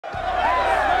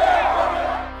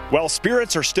Well,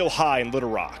 spirits are still high in Little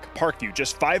Rock. Parkview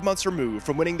just 5 months removed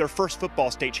from winning their first football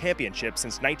state championship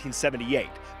since 1978.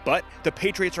 But the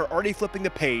Patriots are already flipping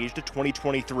the page to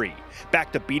 2023,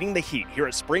 back to beating the heat here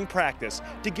at spring practice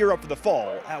to gear up for the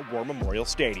fall at War Memorial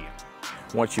Stadium.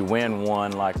 Once you win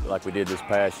one like we did this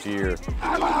past year,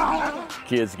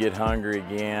 kids get hungry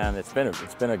again. It's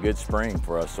been a good spring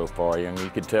for us so far. You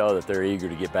can tell that they're eager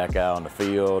to get back out on the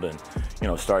field and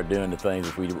start doing the things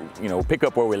if we pick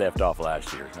up where we left off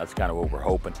last year. That's kind of what we're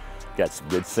hoping. Got some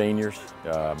good seniors,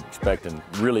 expecting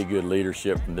really good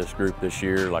leadership from this group this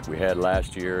year like we had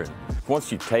last year. And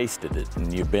once you've tasted it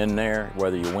and you've been there,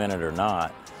 whether you win it or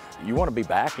not, you want to be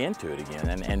back into it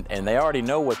again, and they already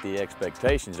know what the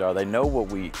expectations are. They know what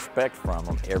we expect from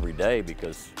them every day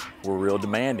because we're real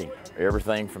demanding.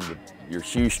 Everything from your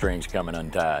shoestrings coming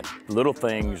untied. Little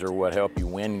things are what help you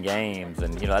win games,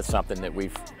 and that's something that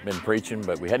we've been preaching,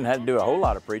 but we hadn't had to do a whole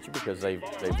lot of preaching because they've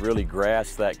really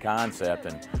grasped that concept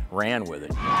and ran with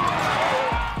it.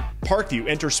 Parkview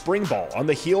enters spring ball on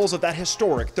the heels of that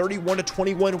historic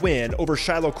 31-21 win over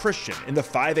Shiloh Christian in the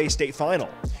 5A state final.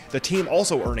 The team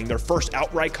also earning their first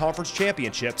outright conference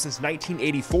championship since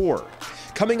 1984.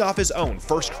 Coming off his own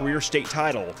first career state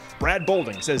title, Brad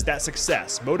Bolding says that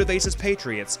success motivates his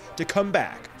Patriots to come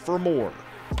back for more.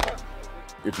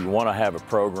 If you want to have a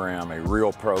program, a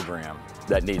real program,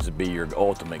 that needs to be your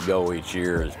ultimate goal each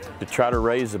year, is to try to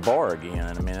raise the bar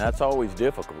again. I mean, that's always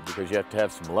difficult because you have to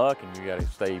have some luck and you got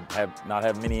to not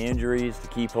have many injuries to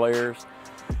key players.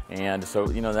 And so,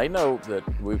 they know that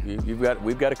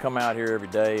we've got to come out here every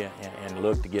day and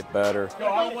look to get better.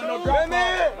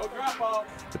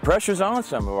 The pressure's on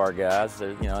some of our guys,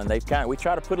 and we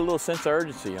try to put a little sense of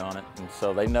urgency on it, and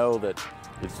so they know that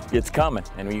it's coming,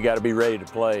 and you got to be ready to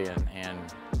play, and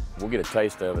we'll get a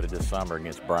taste of it this summer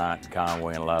against Bryant,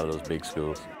 Conway, and a lot of those big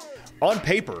schools. On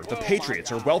paper, the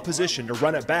Patriots are well positioned to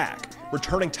run it back,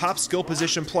 returning top skill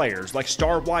position players like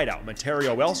star wideout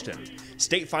Montario Elston,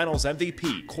 state finals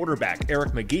MVP quarterback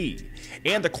Eric McGee,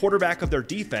 and the quarterback of their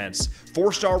defense,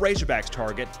 four-star Razorbacks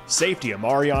target, safety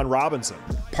Amarion Robinson.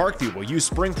 Parkview will use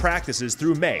spring practices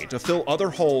through May to fill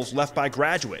other holes left by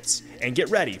graduates and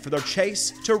get ready for their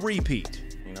chase to repeat.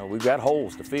 We've got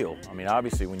holes to fill. I mean,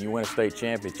 obviously, when you win a state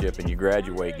championship and you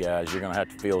graduate guys, you're going to have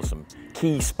to fill some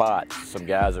key spots, some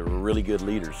guys that were really good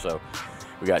leaders. So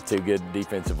we got two good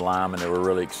defensive linemen that we're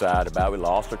really excited about. We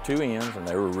lost our two ends, and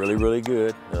they were really, really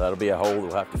good. That'll be a hole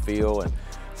we'll have to fill, and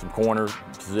some corner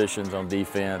positions on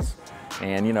defense.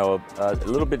 And, just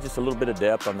a little bit of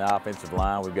depth on the offensive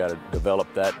line. We've got to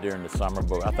develop that during the summer,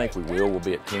 but I think we will. We'll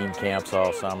be at team camps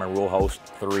all summer. We'll host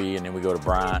 3, and then we go to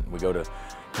Bryant, we go to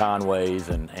Conway's,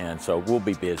 and so we'll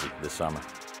be busy this summer.